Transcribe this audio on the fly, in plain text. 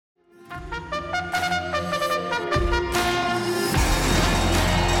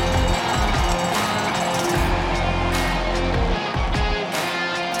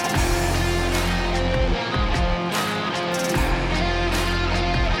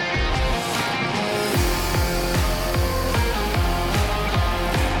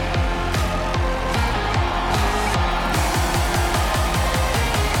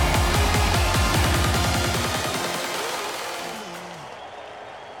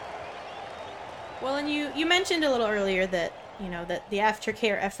Well, and you mentioned a little earlier that that the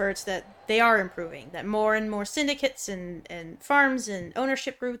aftercare efforts that they are improving, that more and more syndicates and farms and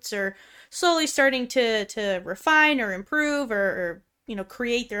ownership groups are slowly starting to refine or improve or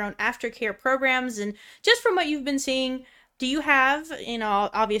create their own aftercare programs. And just from what you've been seeing, do you have,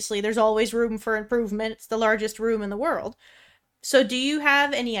 obviously there's always room for improvement. It's the largest room in the world. So, do you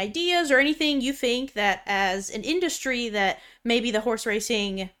have any ideas or anything you think that as an industry that maybe the horse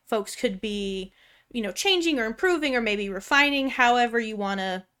racing folks could be, changing or improving or maybe refining, however you want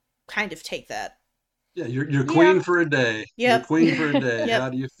to kind of take that? Yeah, you're Yeah. queen for a day. You're Yep. queen for a day. Yep. How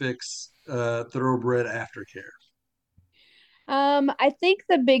do you fix thoroughbred aftercare? I think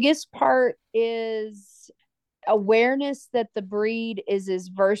the biggest part is awareness that the breed is as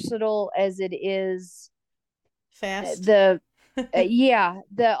versatile as it is Fast. the yeah,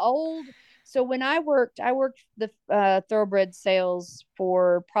 the old. So when I worked the thoroughbred sales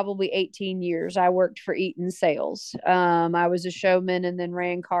for probably 18 years. I worked for Eaton Sales. I was a showman and then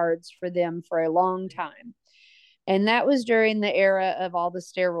ran cards for them for a long time. And that was during the era of all the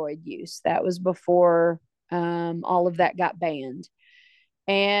steroid use. That was before all of that got banned.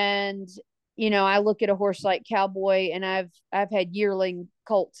 And I look at a horse like Cowboy, and I've had yearling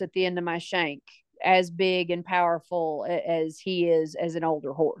colts at the end of my shank, as big and powerful as he is as an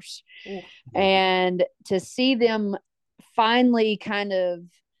older horse. Ooh. And to see them finally kind of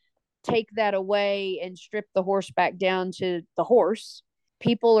take that away and strip the horse back down to the horse,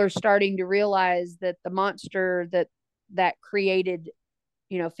 people are starting to realize that the monster that created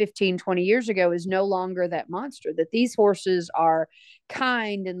 15, 20 years ago is no longer that monster, that these horses are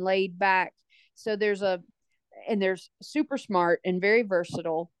kind and laid back. So there's super smart and very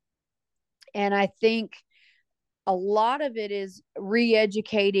versatile. And I think a lot of it is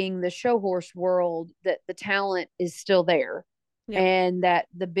re-educating the show horse world that the talent is still there, Yep. and that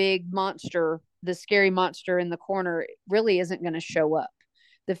the big monster, the scary monster in the corner, really isn't going to show up.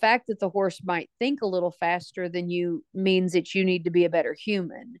 The fact that the horse might think a little faster than you means that you need to be a better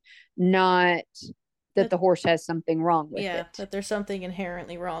human, not that That the horse has something wrong with yeah, it. that there's something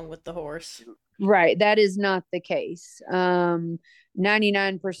inherently wrong with the horse. Right. That is not the case.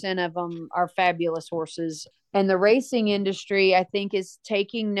 99% of them are fabulous horses. And the racing industry, I think, is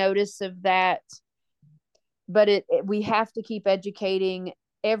taking notice of that. But we have to keep educating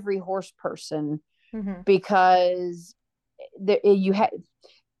every horse person, Mm-hmm. because you have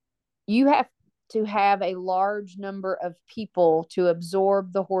to have a large number of people to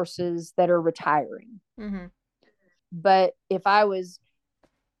absorb the horses that are retiring. Mm-hmm. But if I was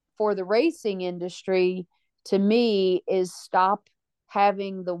for the racing industry, to me, is stop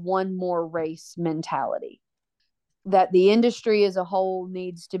having the one more race mentality. That the industry as a whole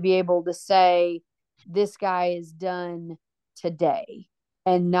needs to be able to say, this guy is done today,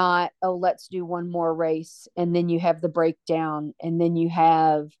 and not, oh, let's do one more race. And then you have the breakdown, and then you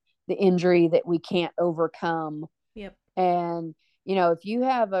have the injury that we can't overcome. Yep. And, if you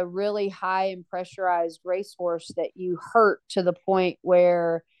have a really high and pressurized racehorse that you hurt to the point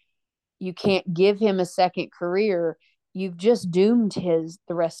where you can't give him a second career, you've just doomed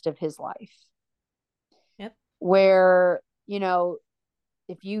the rest of his life. Yep. Where,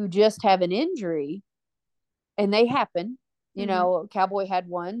 if you just have an injury, and they happen, Mm-hmm. Cowboy had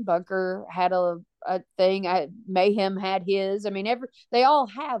one, Bunker had a thing, Mayhem had his. I mean, they all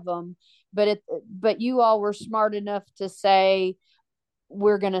have them, but you all were smart enough to say,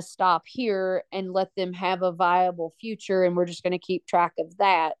 we're going to stop here and let them have a viable future, and we're just going to keep track of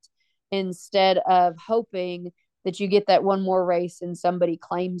that, instead of hoping that you get that one more race and somebody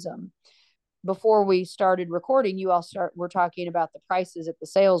claims them. Before we started recording, we're talking about the prices at the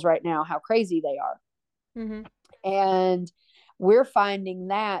sales right now, how crazy they are. Mm-hmm. And we're finding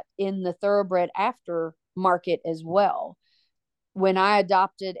that in the thoroughbred after market as well. When I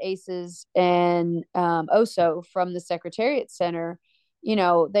adopted Aces and Oso from the Secretariat Center,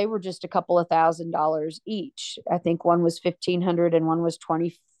 they were just a couple of $1,000s each. I think one was 1,500 and one was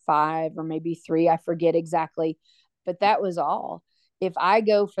 25 or maybe three. I forget exactly, but that was all. If I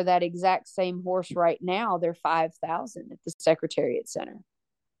go for that exact same horse right now, they're 5,000 at the Secretariat Center.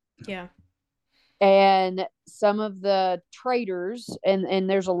 Yeah. And some of the traders, and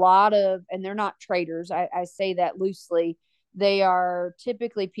there's a lot of, and they're not traders, I say that loosely, they are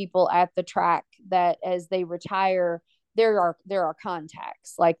typically people at the track that as they retire, there are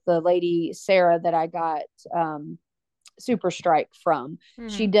contacts, like the lady Sarah that I got Super Strike from.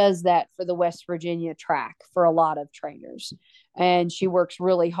 She Mm-hmm. does that for the West Virginia track for a lot of trainers, and she works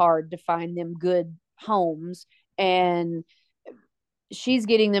really hard to find them good homes. And she's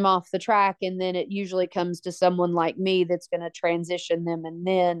getting them off the track, and then it usually comes to someone like me that's going to transition them, and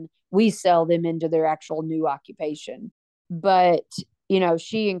then we sell them into their actual new occupation. But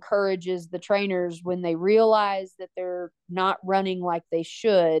she encourages the trainers when they realize that they're not running like they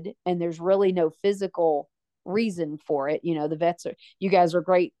should and there's really no physical reason for it. The vets are, you guys are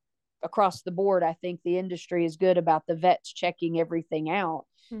great across the board. I think the industry is good about the vets checking everything out.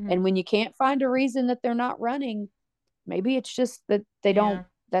 Mm-hmm. And when you can't find a reason that they're not running, maybe it's just that they don't, Yeah.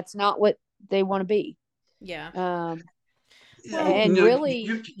 that's not what they want to be. Yeah. Um, Yeah, Well, and really,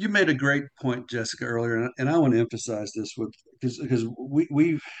 you made a great point, Jessica, earlier, and I want to emphasize this with because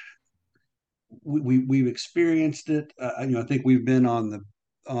we've experienced it. I think we've been on the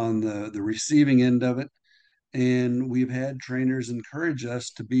receiving end of it, and we've had trainers encourage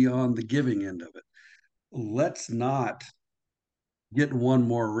us to be on the giving end of it. Let's not get one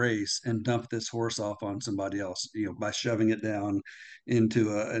more race and dump this horse off on somebody else, by shoving it down into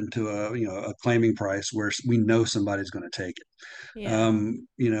a a claiming price where we know somebody's going to take it. yeah.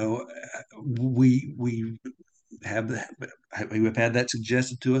 We have the, we've had that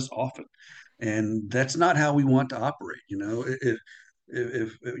suggested to us often, and that's not how we want to operate.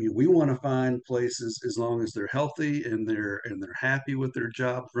 If we want to find places, as long as they're healthy and they're happy with their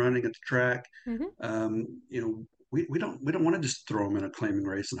job running at the track, Mm-hmm. we don't want to just throw them in a claiming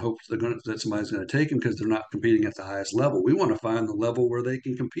race and hope that somebody's going to take them because they're not competing at the highest level. We want to find the level where they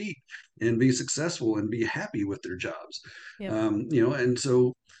can compete and be successful and be happy with their jobs. Yep. And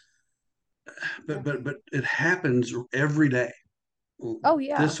so, but it happens every day. oh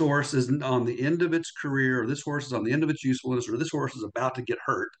yeah, This horse is on the end of its career, or this horse is on the end of its usefulness, or this horse is about to get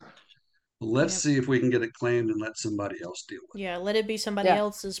hurt. Let's Yep. see if we can get it claimed and let somebody else deal with Yeah, let it be somebody yeah,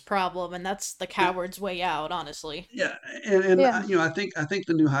 else's problem, and that's the it. coward's way out, honestly. Yeah, and yeah, I think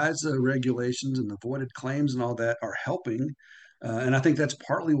the new HISA regulations and the voided claims and all that are helping, and I think that's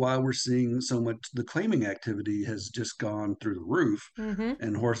partly why we're seeing so much. The claiming activity has just gone through the roof, Mm-hmm.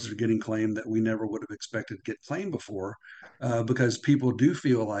 and horses are getting claimed that we never would have expected to get claimed before, because people do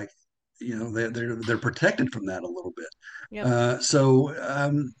feel like they're protected from that a little bit. Yep.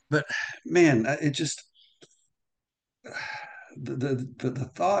 But man, it just the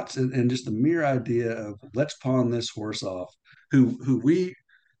thoughts and just the mere idea of let's pawn this horse off, who we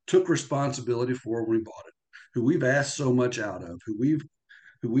took responsibility for when we bought it, who we've asked so much out of, who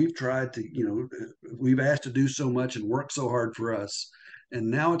we've tried to we've asked to do so much and work so hard for us, and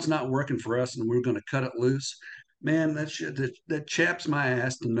now it's not working for us and we're going to cut it loose. Man, that shit that chaps my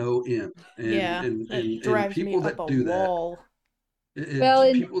ass to no end, and Yeah, and that and, and drives me people up that a do that, wall. well,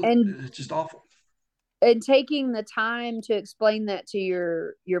 and it's just awful. and taking the time to explain that to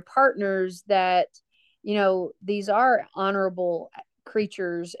your partners that these are honorable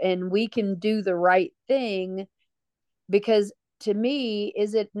creatures and we can do the right thing. Because to me,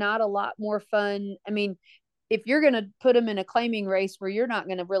 is it not a lot more fun? I mean, if you're going to put them in a claiming race where you're not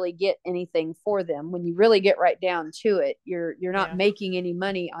going to really get anything for them, when you really get right down to it, you're not Yeah. making any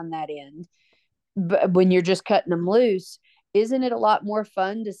money on that end. But when you're just cutting them loose, isn't it a lot more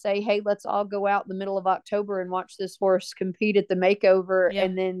fun to say, hey, let's all go out in the middle of October and watch this horse compete at the makeover Yep.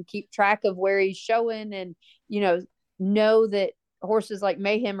 and then keep track of where he's showing, and know that horses like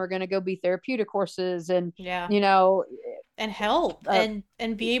Mayhem are going to go be therapeutic horses, and Yeah. you know And help uh,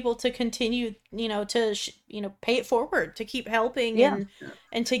 and be able to continue, pay it forward, to keep helping yeah,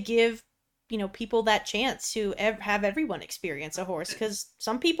 and to give, people that chance to have everyone experience a horse, cuz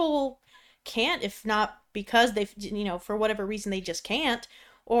some people can't, if not because they, for whatever reason they just can't,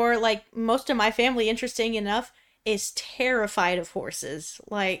 or like most of my family, interesting enough, is terrified of horses.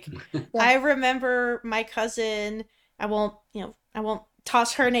 Like, yeah, I remember my cousin, I won't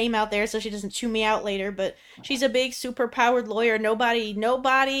toss her name out there so she doesn't chew me out later, but she's a big super powered lawyer.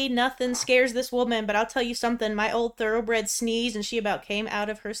 Nothing scares this woman, but I'll tell you something, my old thoroughbred sneezed and she about came out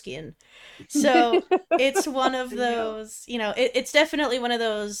of her skin. So it's one of Yeah. those, it's definitely one of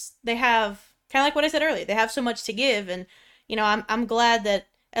those, they have, kind of like what I said earlier, they have so much to give. And, I'm glad that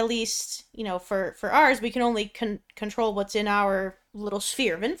at least, for ours, we can only control what's in our little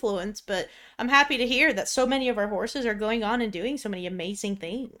sphere of influence, but I'm happy to hear that so many of our horses are going on and doing so many amazing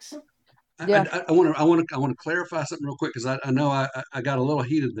things. yeah, I want to clarify something real quick because I know I got a little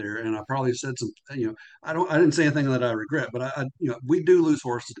heated there and I probably said some. I didn't say anything that I regret, but we do lose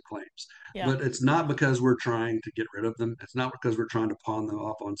horses to claims, Yeah. but it's not because we're trying to get rid of them. It's not because we're trying to pawn them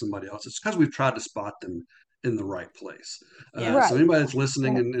off on somebody else. It's because we've tried to spot them in the right place. Yeah. So right, anybody that's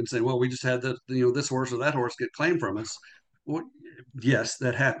listening right, and saying, well, we just had this horse or that horse get claimed from us. Well, yes,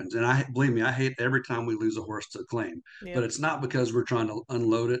 that happens, and I believe me, I hate every time we lose a horse to a claim. But Yep. it's not because we're trying to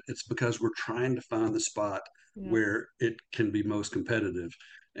unload it; it's because we're trying to find the spot Yep. where it can be most competitive.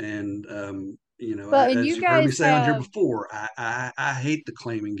 And Well, and as you you've heard me guys say on here have, before, I hate the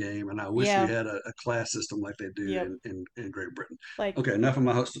claiming game, and I wish we Yeah. had a class system like they do Yep. in Great Britain. Like, Okay, enough of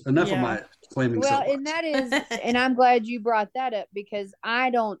yeah. my claiming well, and soapbox. that is, and I'm glad you brought that up because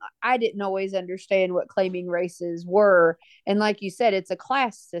I didn't always understand what claiming races were. And like you said, it's a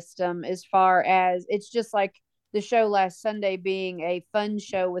class system as far as it's just like the show last Sunday being a fun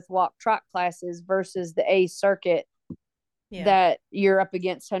show with walk trot classes versus the A circuit Yeah. that you're up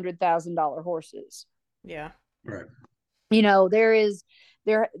against $100,000 horses. Yeah. Right. There is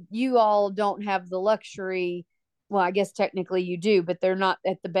you all don't have the luxury. Well, I guess technically you do, but they're not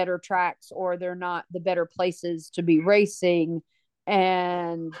at the better tracks or they're not the better places to be racing.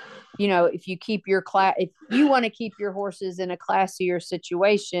 And if you keep your class, if you want to keep your horses in a classier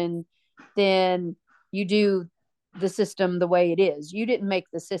situation, then you do the system the way it is. You didn't make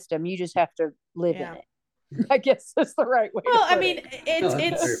the system, you just have to live in Yeah. it. I guess that's the right way to Well, I put mean, it. No,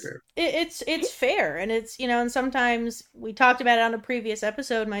 that's very fair. it's fair, and it's and sometimes we talked about it on a previous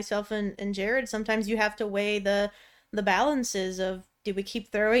episode, myself and Jared. Sometimes you have to weigh the balances of, do we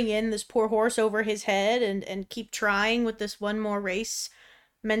keep throwing in this poor horse over his head and keep trying with this one more race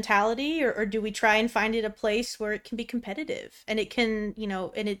mentality, or do we try and find it a place where it can be competitive and it can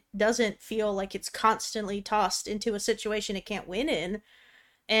and it doesn't feel like it's constantly tossed into a situation it can't win in.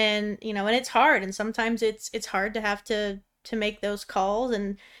 And and it's hard, and sometimes it's hard to have to make those calls,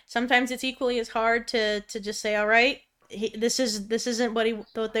 and sometimes it's equally as hard to just say, all right, this isn't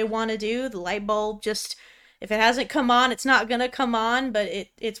what they want to do. The light bulb just, if it hasn't come on, it's not gonna come on. But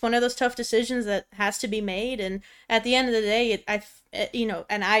it's one of those tough decisions that has to be made, and at the end of the day,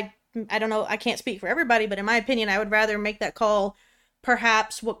 and I don't know, I can't speak for everybody, but in my opinion, I would rather make that call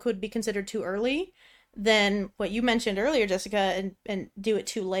perhaps what could be considered too early than what you mentioned earlier, Jessica, and do it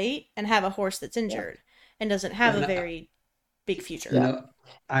too late and have a horse that's Yeah. injured and doesn't have a And very big you future. Yeah. know,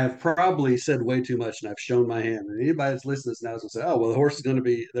 I've probably said way too much, and I've shown my hand. And anybody that's listening to this now is going to say, "Oh, well, the horse is going to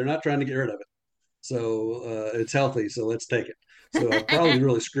be. They're not trying to get rid of it, so it's healthy. So let's take it." So I've probably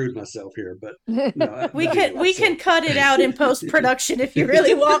really screwed myself here, but no. we But can anyway, we so can cut it out in post production if you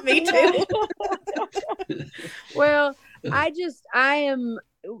really want me to. Well, I am,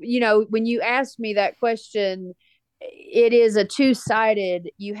 when you asked me that question, it is a two-sided.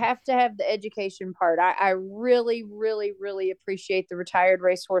 You have to have the education part. I really, really, really appreciate the Retired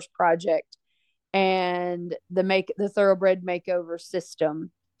Racehorse Project and the thoroughbred makeover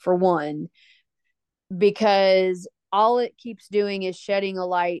system for one, because all it keeps doing is shedding a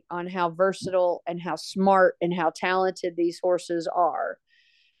light on how versatile and how smart and how talented these horses are.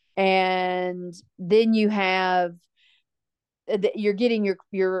 And then you're getting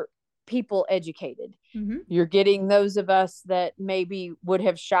your people educated. Mm-hmm. You're getting those of us that maybe would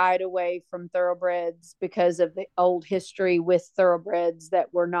have shied away from thoroughbreds because of the old history with thoroughbreds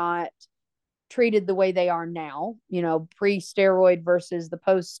that were not treated the way they are now, pre-steroid versus the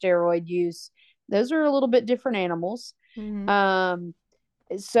post-steroid use. Those are a little bit different animals. Mm-hmm.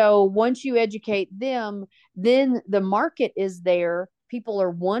 So once you educate them, then the market is there. People are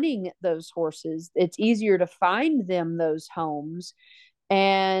wanting those horses. It's easier to find them those homes.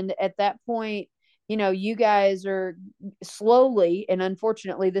 And at that point, you guys are slowly, and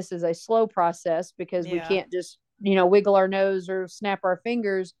unfortunately, this is a slow process because we Yeah. can't just, wiggle our nose or snap our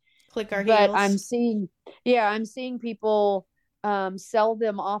fingers. Click our But heels. I'm seeing people sell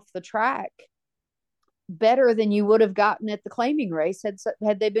them off the track better than you would have gotten at the claiming race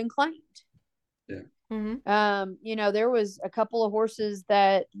had they been claimed. Yeah. Mm-hmm. There was a couple of horses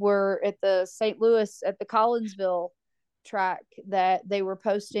that were at the St. Louis at the Collinsville track that they were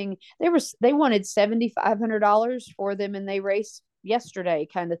posting. They wanted $7,500 for them, and they raced yesterday,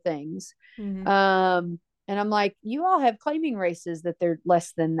 kind of things. Mm-hmm. And I'm like, you all have claiming races that they're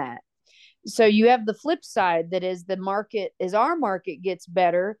less than that. So you have the flip side, that is our market gets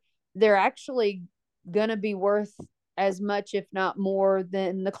better, they're actually going to be worth as much, if not more,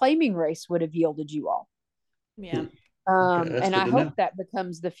 than the claiming race would have yielded you all. Yeah. Okay, that's And good I to hope know. that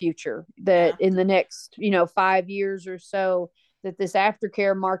becomes the future, that in the next, 5 years or so, that this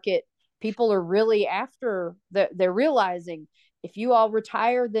aftercare market, people are really after they're realizing if you all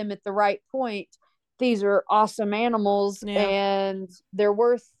retire them at the right point, these are awesome animals Yeah. and they're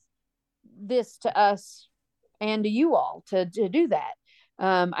worth this to us and to you all to do that.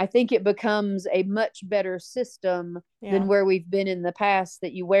 I think it becomes a much better system Yeah. than where we've been in the past,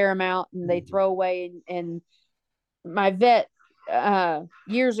 that you wear them out and they throw away. And my vet,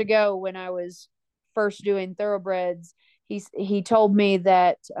 years ago when I was first doing thoroughbreds, he told me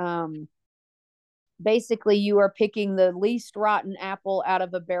that basically you are picking the least rotten apple out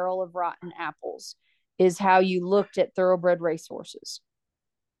of a barrel of rotten apples is how you looked at thoroughbred racehorses.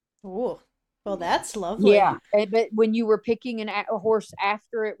 Ooh. Well, that's lovely. Yeah, but when you were picking a horse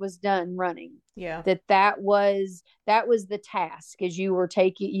after it was done running, Yeah. that was the task, as you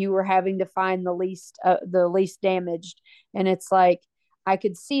were having to find the least damaged, and it's like I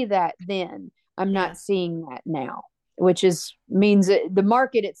could see that then. I'm Yeah. not seeing that now, which is means that the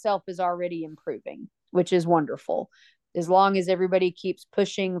market itself is already improving, which is wonderful. As long as everybody keeps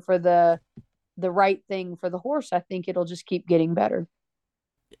pushing for the right thing for the horse, I think it'll just keep getting better.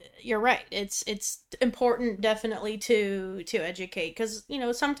 You're right. It's important definitely to educate, because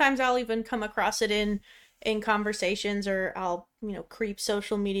sometimes I'll even come across it in conversations, or I'll creep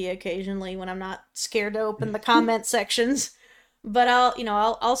social media occasionally when I'm not scared to open the comment sections. But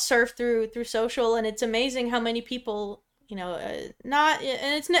I'll surf through social, and it's amazing how many people not,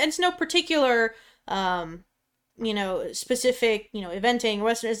 and it's no particular specific, eventing or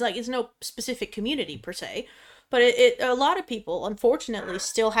Western. It's no specific community per se, but a lot of people, unfortunately,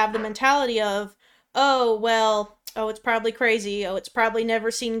 still have the mentality of, oh, well, oh, it's probably crazy. Oh, it's probably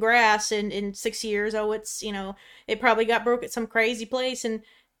never seen grass in 6 years. Oh, it probably got broke at some crazy place. And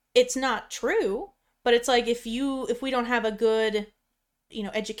it's not true, but it's like, if we don't have a good,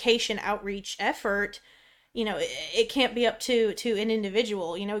 education outreach effort, it can't be up to an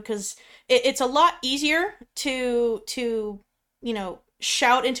individual, because it's a lot easier to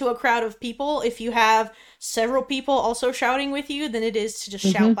shout into a crowd of people if you have several people also shouting with you than it is to just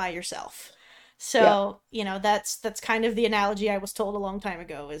Mm-hmm. shout by yourself. Yep. So that's kind of the analogy I was told a long time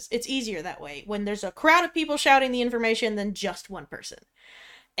ago, is it's easier that way when there's a crowd of people shouting the information than just one person.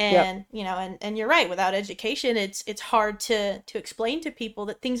 Yep. And and you're right, without education, it's hard to explain to people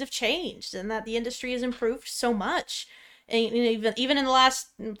that things have changed and that the industry has improved so much. And even in the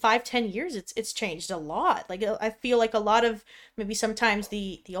last 5-10 years, it's changed a lot. Like, I feel like a lot of, maybe sometimes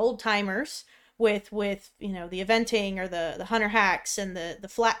the old timers with the eventing, or the hunter hacks and the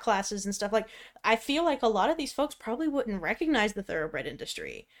flat classes and stuff, like, I feel like a lot of these folks probably wouldn't recognize the thoroughbred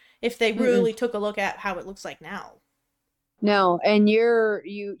industry if they Mm-mm. really took a look at how it looks like now. No, and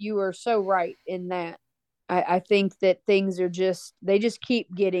you are so right in that. I think that things are they just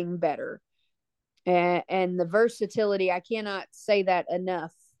keep getting better, and the versatility. I cannot say that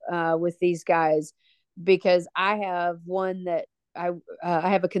enough with these guys, because I have one that I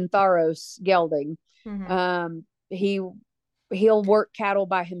have a Cantharos gelding. Mm-hmm. He he'll work cattle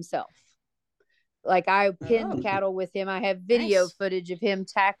by himself. Like, I pinned Oh, cattle with him. I have video nice. footage of him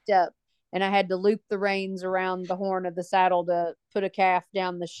tacked up, and I had to loop the reins around the horn of the saddle to put a calf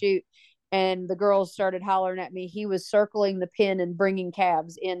down the chute. And the girls started hollering at me. He was circling the pen and bringing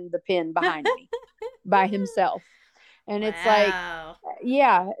calves in the pen behind me by himself. And it's like, Wow.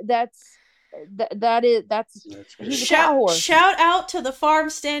 yeah, that's That's he's a great. cow Shout horse. shout out to the farm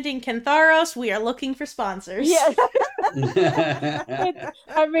standing Cantharos. We are looking for sponsors. Yeah.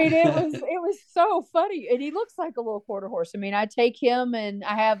 I mean, it was so funny, and he looks like a little quarter horse. I mean, I take him, and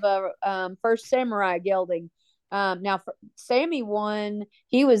I have a first samurai gelding. Now Sammy won.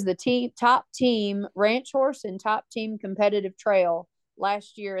 He was the top team ranch horse and top team competitive trail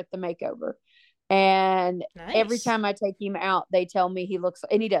last year at the makeover. And every Nice. time I take him out, they tell me he looks,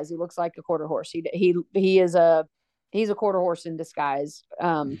 and he does. He looks like a quarter horse. He's a quarter horse in disguise.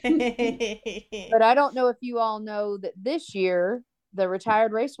 But I don't know if you all know that this year the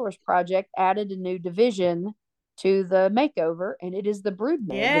Retired Racehorse Project added a new division to the makeover, and it is the broodmare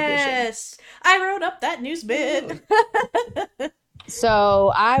division. Yes. I wrote up that news bit.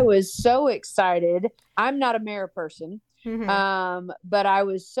 So I was so excited. I'm not a mare person, Mm-hmm. but I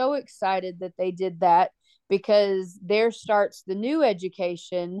was so excited that they did that, because there starts the new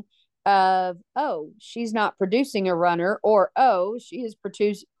education of, oh, she's not producing a runner, or oh, she has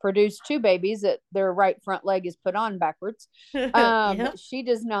produced two babies that their right front leg is put on backwards. Yep. She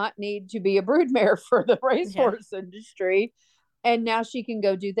does not need to be a broodmare for the Yeah. racehorse industry, and now she can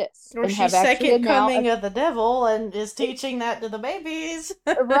go do this Or and she's have actually second now coming of the devil and is teaching that to the babies.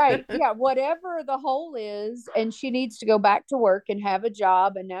 right, yeah, whatever the hole is, and she needs to go back to work and have a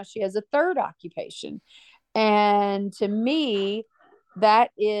job, and now she has a third occupation. And to me,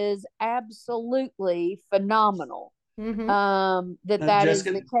 that is absolutely phenomenal, Mm-hmm. that is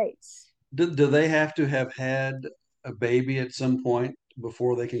Jessica, the case. do they have to have had a baby at some point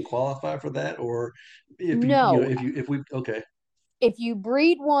before they can qualify for that? Or if No, if we, okay, if you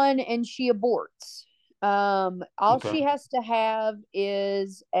breed one and she aborts, all okay, she has to have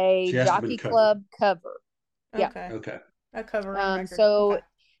is a she has to have been jockey covered. club cover. Yeah. Okay. Okay, A covering record. So Okay.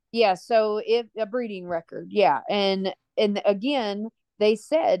 yeah, so if a breeding record, yeah, and and again, they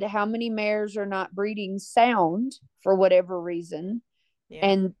said how many mares are not breeding sound for whatever reason, Yeah.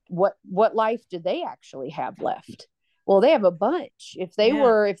 and what life do they actually have left? Well, they have a bunch. Yeah. If they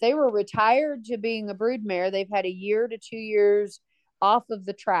were retired to being a broodmare, they've had a year to 2 years off of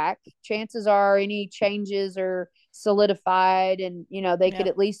the track. Chances are any changes are solidified, and they could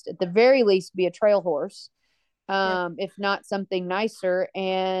Yep. at least, at the very least, be a trail horse, Yep. if not something nicer.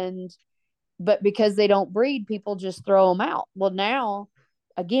 And but because they don't breed, people just throw them out. Well, now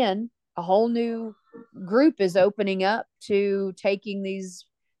again, a whole new group is opening up to taking these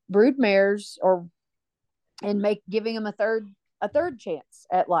brood mares, or and make giving them a third chance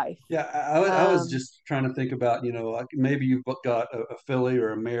at life. Yeah, I was Um, just trying to think about, like maybe you've got a filly or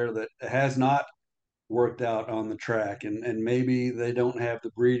a mare that has not worked out on the track, and maybe they don't have the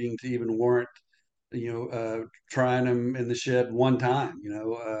breeding to even warrant, trying them in the shed one time.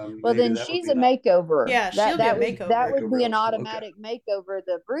 well, Maybe then that would she's be a an option. makeover. Yeah, That she'll get that a would that makeover. would be Makeover an eligible. Okay, automatic makeover.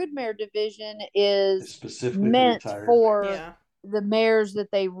 The broodmare division it's is specifically for meant retired. for Yeah. the mares that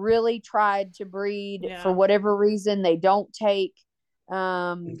they really tried to breed for Yeah. whatever reason they don't take.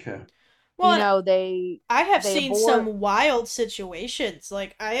 Um, Okay. Well, and they I have they seen abort. some wild situations.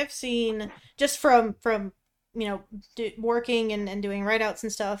 Like I have seen just from working and doing write outs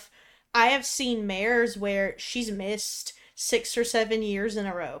and stuff. I have seen mares where she's missed 6 or 7 years in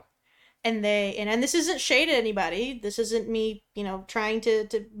a row, and this isn't shade at anybody. This isn't me, trying to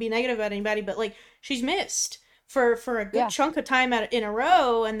be negative about anybody, but like she's missed for a good Yeah, chunk of time in a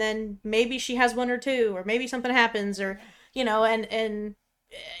row, and then maybe she has one or two, or maybe something happens, or and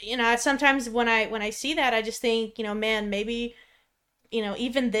sometimes when I see that, I just think, man, maybe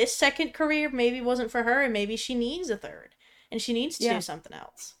even this second career maybe wasn't for her, and maybe she needs a third, and she needs to do yeah, something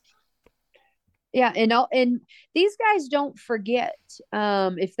else. yeah. And these guys don't forget.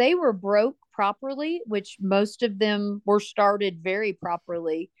 If they were broke properly, which most of them were started very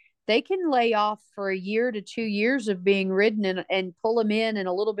properly, they can lay off for a year to 2 years of being ridden, and pull them in and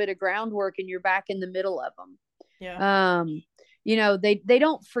a little bit of groundwork, and you're back in the middle of them. Yeah. They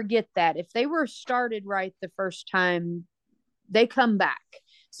don't forget that if they were started right the first time, they come back.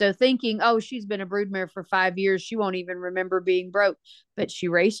 So thinking, oh, she's been a broodmare for 5 years, she won't even remember being broke, but she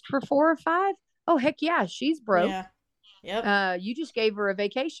raced for 4 or 5. Oh, heck yeah, she's broke. Yeah. Yep. You just gave her a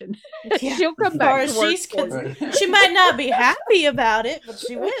vacation. Yeah, She'll as come far back to as work she's for concerned, you. Right. she might not be happy about it, but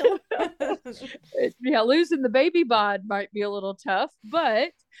she will. Yeah, losing the baby bod might be a little tough,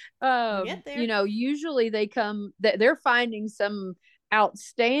 but We'll get there. usually they're finding some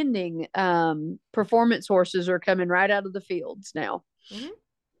outstanding performance horses are coming right out of the fields now. Hmm.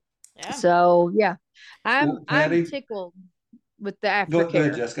 Yeah. So yeah, I'm Well, I'm Patty, tickled with the go ahead,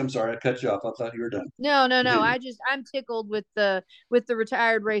 aftercare. Jessica. I'm sorry, I cut you off. I thought you were done. No, no, no. Continue. I'm tickled with the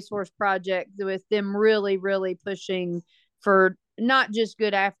retired racehorse project, with them really, really pushing for not just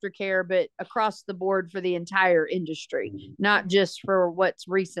good aftercare, but across the board for the entire industry, not Hmm. just for what's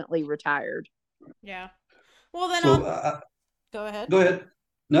recently retired. Yeah. Well, then So I'll go ahead. go ahead.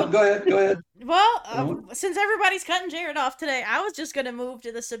 No, Well, go ahead. Go ahead. well, I don't want- since everybody's cutting Jared off today, I was just gonna move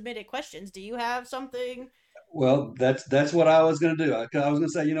to the submitted questions. Do you have something? Well, that's what I was going to do. I was going to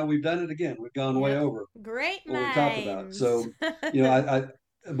say, we've done it again. We've gone way Yep. over Great what we talked about. minds. So,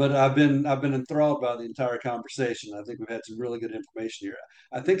 but I've been enthralled by the entire conversation. I think we've had some really good information here.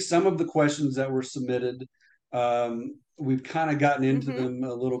 I think some of the questions that were submitted, we've kind of gotten into Mm-hmm. them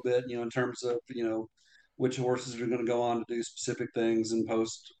a little bit, in terms of, which horses are going to go on to do specific things in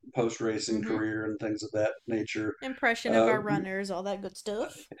post racing Mm-hmm. career and things of that nature. Impression of Uh, our runners, all that good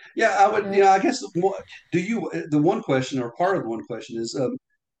stuff. yeah, I would, Yeah. I guess more, the one question, or part of the one question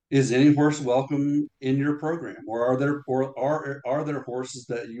is any horse welcome in your program, or are there horses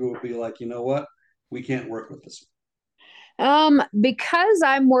that you will be like, what, we can't work with this Because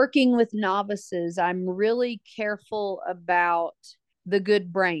I'm working with novices, I'm really careful about the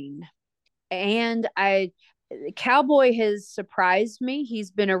good brain. And Cowboy has surprised me.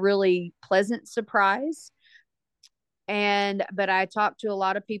 He's been a really pleasant surprise. But I talked to a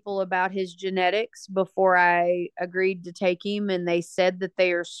lot of people about his genetics before I agreed to take him, and they said that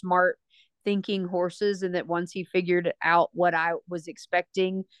they are smart thinking horses, and that once he figured out what I was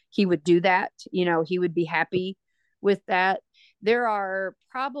expecting, he would do that. He would be happy with that. There are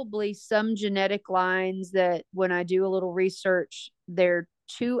probably some genetic lines that when I do a little research, they're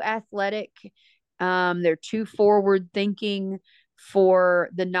too athletic, they're too forward thinking for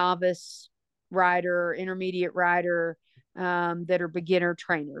the novice rider, intermediate rider, that are beginner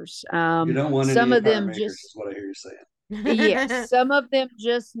trainers. You don't want any Some of empire them makers, just, is what I hear you saying. yes, some of them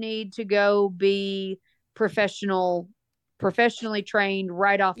just need to go be professional professionally trained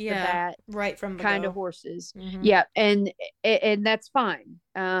right off the Yeah, bat right from the kind of go. horses. Mm-hmm. Yeah, and that's fine.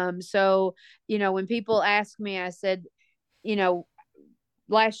 So when people ask me, I said, you know,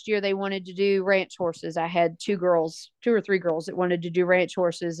 last year they wanted to do ranch horses. I had two or three girls that wanted to do ranch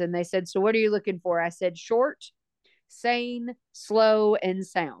horses, and they said, "So what are you looking for?" I said, "Short, sane, slow, and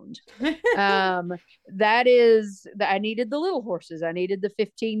sound." um that is I needed the little horses. I needed the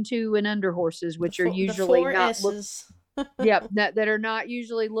 15-2 and under horses, which are The usually four not looked. S's. Yep, that are not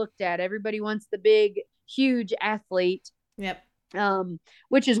usually looked at. Everybody wants the big huge athlete, Yep.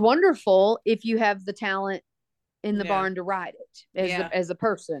 which is wonderful if you have the talent in the Yeah. barn to ride it Yeah. as a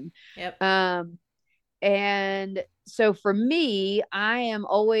person. Yep. And so for me, I am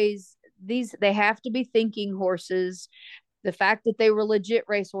always they have to be thinking horses. The fact that they were legit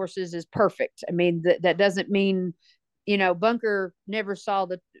race horses is perfect. I mean, that doesn't mean, Bunker never saw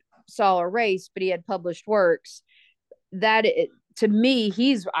a race, but he had published works. To me,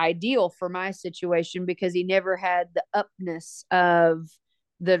 he's ideal for my situation because he never had the upness of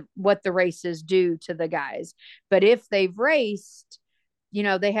what the races do to the guys. But if they've raced,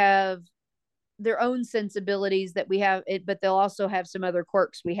 they have their own sensibilities that we have it, but they'll also have some other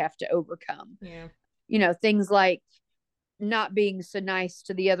quirks we have to overcome. Yeah. Things like not being so nice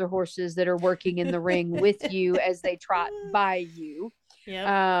to the other horses that are working in the ring with you as they trot by you.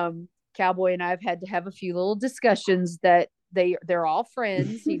 Yep. Cowboy and I've had to have a few little discussions that they're all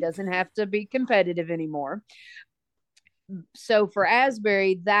friends. He doesn't have to be competitive anymore. So for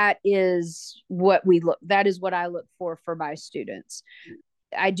Asbury, that is what I look for my students.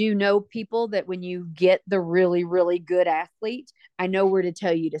 I do know people that when you get the really, really good athlete, I know where to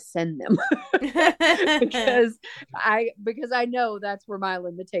tell you to send them because I know that's where my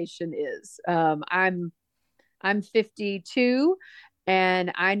limitation is. I'm 52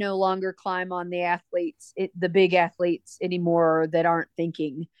 and I no longer climb on the big athletes anymore that aren't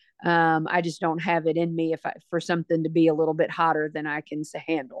thinking. I just don't have it in me for something to be a little bit hotter than I can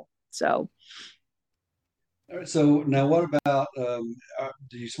handle. So. All right, so now what about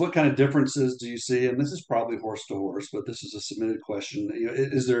what kind of differences do you see? And this is probably horse to horse, but this is a submitted question.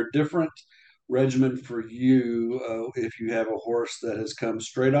 Is there a different regimen for you if you have a horse that has come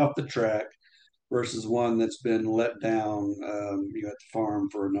straight off the track versus one that's been let down, at the farm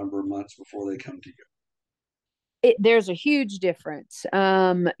for a number of months before they come to you? There's a huge difference.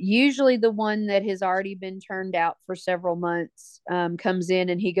 Usually the one that has already been turned out for several months comes in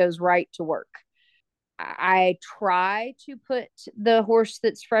and he goes right to work. I try to put the horse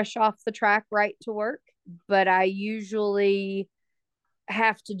that's fresh off the track right to work, but I usually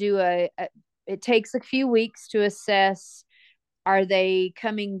have to do it takes a few weeks to assess, are they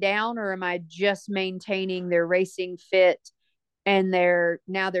coming down or am I just maintaining their racing fit and they're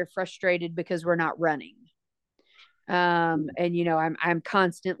frustrated because we're not running. And I'm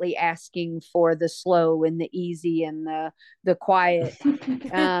constantly asking for the slow and the easy and the quiet.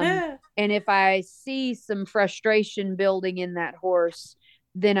 And if I see some frustration building in that horse,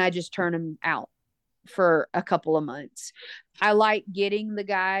 then I just turn him out for a couple of months. I like getting the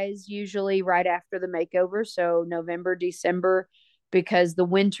guys usually right after the makeover, so November, December, because the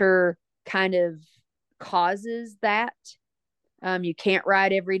winter kind of causes that. You can't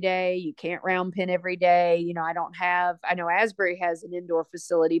ride every day. You can't round pin every day. I know Asbury has an indoor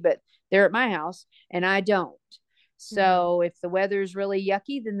facility, but they're at my house and I don't. So if the weather's really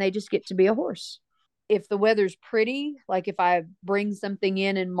yucky, then they just get to be a horse. If the weather's pretty, like if I bring something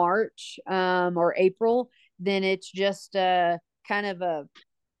in March or April, then it's just kind of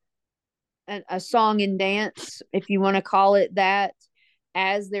a song and dance, if you want to call it that,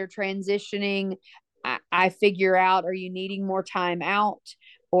 as they're transitioning. I figure out, are you needing more time out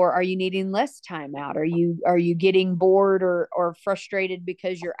or are you needing less time out? Are you getting bored or frustrated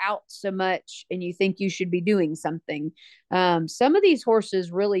because you're out so much and you think you should be doing something? Some of these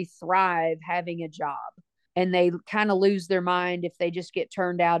horses really thrive having a job and they kind of lose their mind if they just get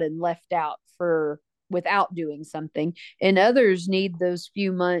turned out and left out without doing something. And others need those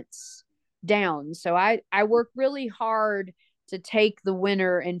few months down. So I work really hard to take the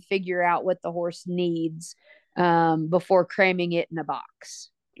winner and figure out what the horse needs before cramming it in a box.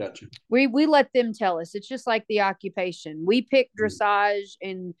 Gotcha. We let them tell us. It's just like the occupation. We pick dressage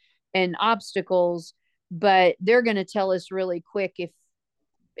and obstacles, but they're going to tell us really quick if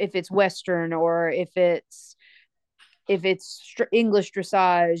it's Western or if it's English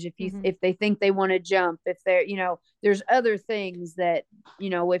dressage, if they think they want to jump, if they're, there's other things that,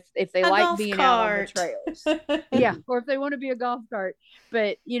 if they a like golf being cart. out on the trails. Yeah. Or if they want to be a golf cart,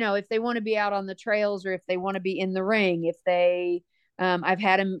 but if they want to be out on the trails or if they want to be in the ring, if they I've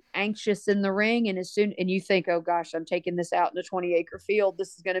had him anxious in the ring, and you think, oh gosh, I'm taking this out in a 20-acre field.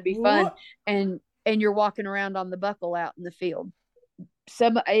 This is going to be fun, and you're walking around on the buckle out in the field.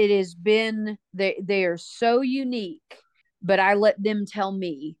 It has been they are so unique, but I let them tell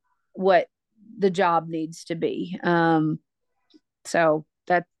me what the job needs to be. So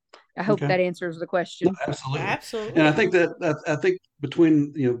that I hope Okay. that answers the No, question. absolutely. And I Absolutely. think I think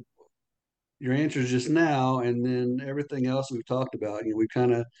between your answers just now and then everything else we've talked about, we've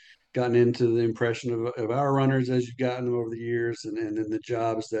kind of gotten into the impression of our runners as you've gotten them over the years, and then the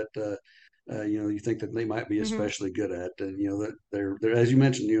jobs that you think that they might be Mm-hmm. especially good at, and that they're as you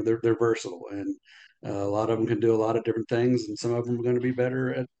mentioned, they're versatile, and a lot of them can do a lot of different things, and some of them are going to be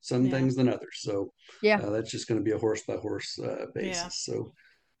better at some Yeah. things than others. So Yeah. that's just going to be a horse by horse Yeah. basis. So mhm.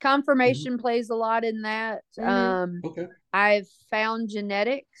 Conformation plays a lot in that. Mm-hmm. Okay. I've found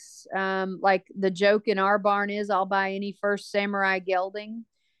genetics. Like the joke in our barn is, I'll buy any first samurai gelding.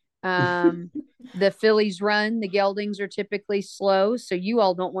 Um, the fillies run, the geldings are typically slow, so you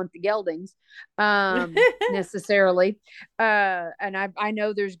all don't want the geldings necessarily. And I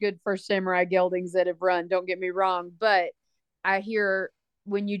know there's good first samurai geldings that have run. Don't get me wrong, but I hear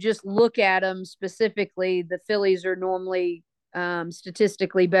when you just look at them specifically, the fillies are normally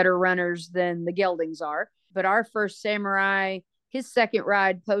statistically better runners than the geldings are. But our first samurai, his second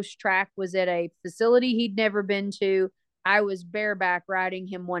ride post track was at a facility he'd never been to. I was bareback riding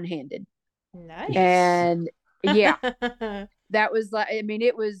him one handed. Nice. And yeah, that was like, I mean,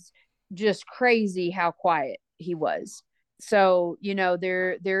 it was just crazy how quiet he was. So,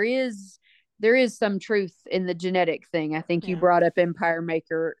 there is some truth in the genetic thing. I think you Yeah. brought up Empire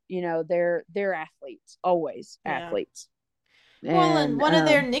Maker, they're athletes, always Yeah. athletes. Well, and And one of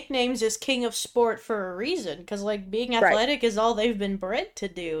their nicknames is King of Sport for a reason, because, like, being right. athletic is all they've been bred to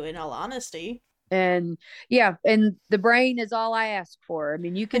do, in all honesty. And yeah, and the brain is all I ask for. I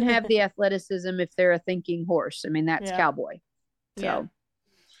mean, you can have the athleticism if they're a thinking horse. I mean, that's Yeah. cowboy. Yeah. So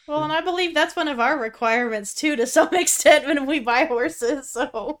Well, and I believe that's one of our requirements, too, to some extent, when we buy horses,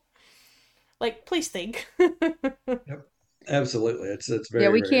 so, like, please think. Yep. Absolutely. It's yeah, very,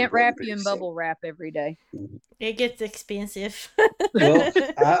 we very can't wrap important you in piece. So bubble wrap every day. mhm. It gets expensive. Well,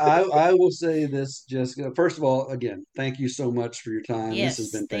 I will say this, Jessica. First of all, again, thank you so much for your time. This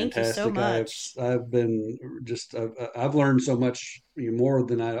has Yes, been thank you so fantastic. much. I've been just I've learned so much more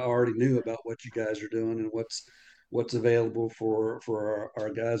than I already knew about what you guys are doing and what's available for our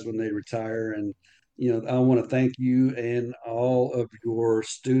guys when they retire. And I want to thank you and all of your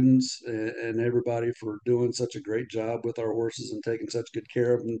students and everybody for doing such a great job with our horses and taking such good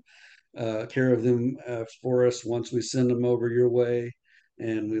care of them for us once we send them over your way.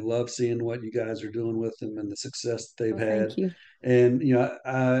 And we love seeing what you guys are doing with them and the success that they've Well, had. thank you.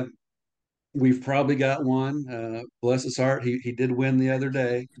 And we've probably got one. Bless his heart, he did win the other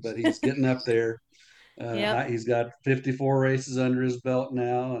day, but he's getting up there. Yep. He's got 54 races under his belt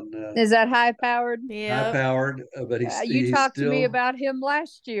now, and Is that high powered? high Yep. powered. But You he's talked to me still. about him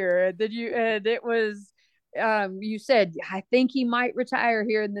last year. Did you? And it was. You said I think he might retire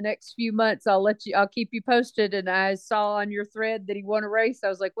here in the next few months. I'll keep you posted. And I saw on your thread that he won a race. I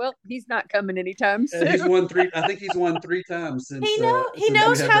was like, well, he's not coming anytime He's soon. won three. I think he's won three times He since we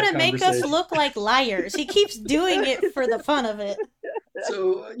knows had how that to make us conversation. look like liars. He keeps doing it for the fun of it.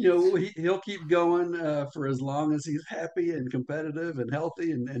 So he'll keep going for as long as he's happy and competitive and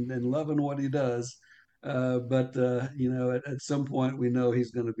healthy and loving what he does. But at some point we know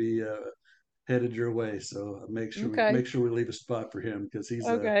he's going to be headed your way. So Okay. make sure we leave a spot for him because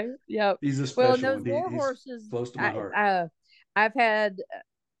Okay. Yep. he's a Well, and special those one. war He's horses, close to my heart. I've had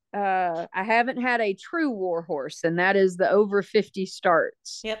I haven't had a true war horse, and that is the over 50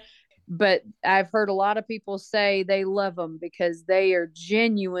 starts. Yep. But I've heard a lot of people say they love them because they are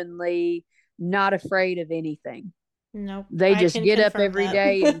genuinely not afraid of anything. Nope. They I just can get up confirm every that.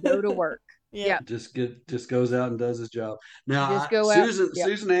 day and go to work. Yep. Yeah, Just goes out and does his job. Now, just go out. Yep.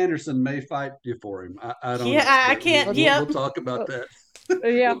 Susan Anderson may fight you for him. I don't Yeah, know, I but can't. we'll Yep. talk about Well,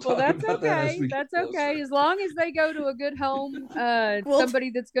 that. yeah, We'll well, talk that's about that as okay. we get That's closer. okay. As long as they go to a good home, Well,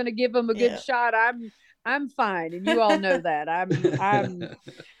 somebody that's going to give them a good yeah. shot, I'm fine, and you all know that.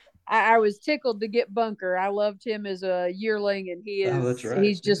 I was tickled to get Bunker. I loved him as a yearling, and Oh, that's right.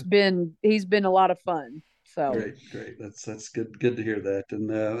 he's Yeah. just been a lot of fun. So Great. That's good to hear that.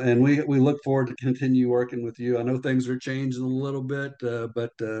 And we look forward to continue working with you. I know things are changing a little bit,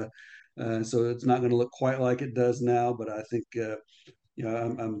 but so it's not going to look quite like it does now. But I think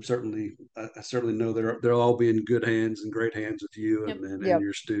I'm certainly I certainly know they'll all be in good hands and great hands with you Yep. and yep.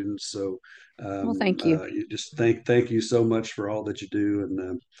 your students. So Well, thank you. you just thank you so much for all that you do.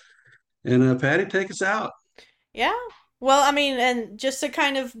 And Patty, take us out. Yeah. Well, I mean, and just to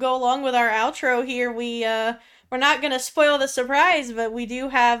kind of go along with our outro here, we're not gonna spoil the surprise, but we do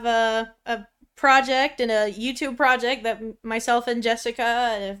have a project and a YouTube project that myself and Jessica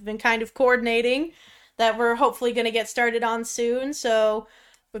have been kind of coordinating that we're hopefully gonna get started on soon. So,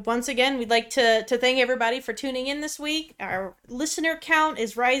 but once again, we'd like to thank everybody for tuning in this week. Our listener count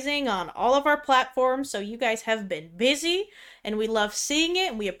is rising on all of our platforms, so you guys have been busy, and we love seeing it,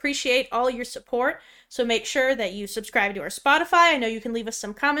 and we appreciate all your support. So make sure that you subscribe to our Spotify. I know you can leave us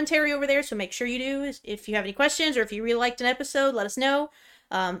some commentary over there, so make sure you do. If you have any questions or if you really liked an episode, let us know.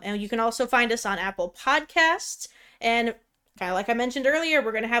 And you can also find us on Apple Podcasts. And kind of like I mentioned earlier,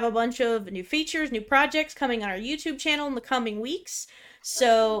 we're going to have a bunch of new features, new projects coming on our YouTube channel in the coming weeks.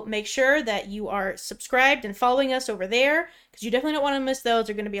 So make sure that you are subscribed and following us over there, because you definitely don't want to miss those.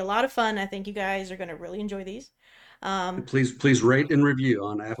 They're going to be a lot of fun. I think you guys are going to really enjoy these. Please rate and review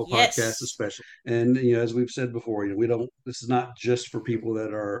on Apple Podcasts, Yes. especially. And as we've said before, we don't. This is not just for people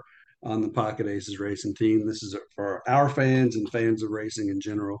that are on the Pocket Aces racing team. This is for our fans and fans of racing in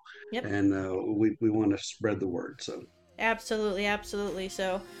general. Yep. And we want to spread the word. So Absolutely, absolutely.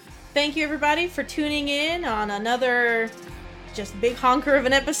 So, thank you everybody for tuning in on another just big honker of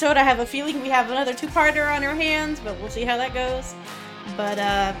an episode. I have a feeling we have another two-parter on our hands, but we'll see how that goes. But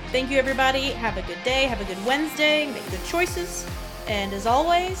thank you everybody. Have a good day. Have a good Wednesday. Make good choices. And as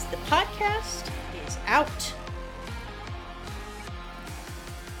always, the podcast is out.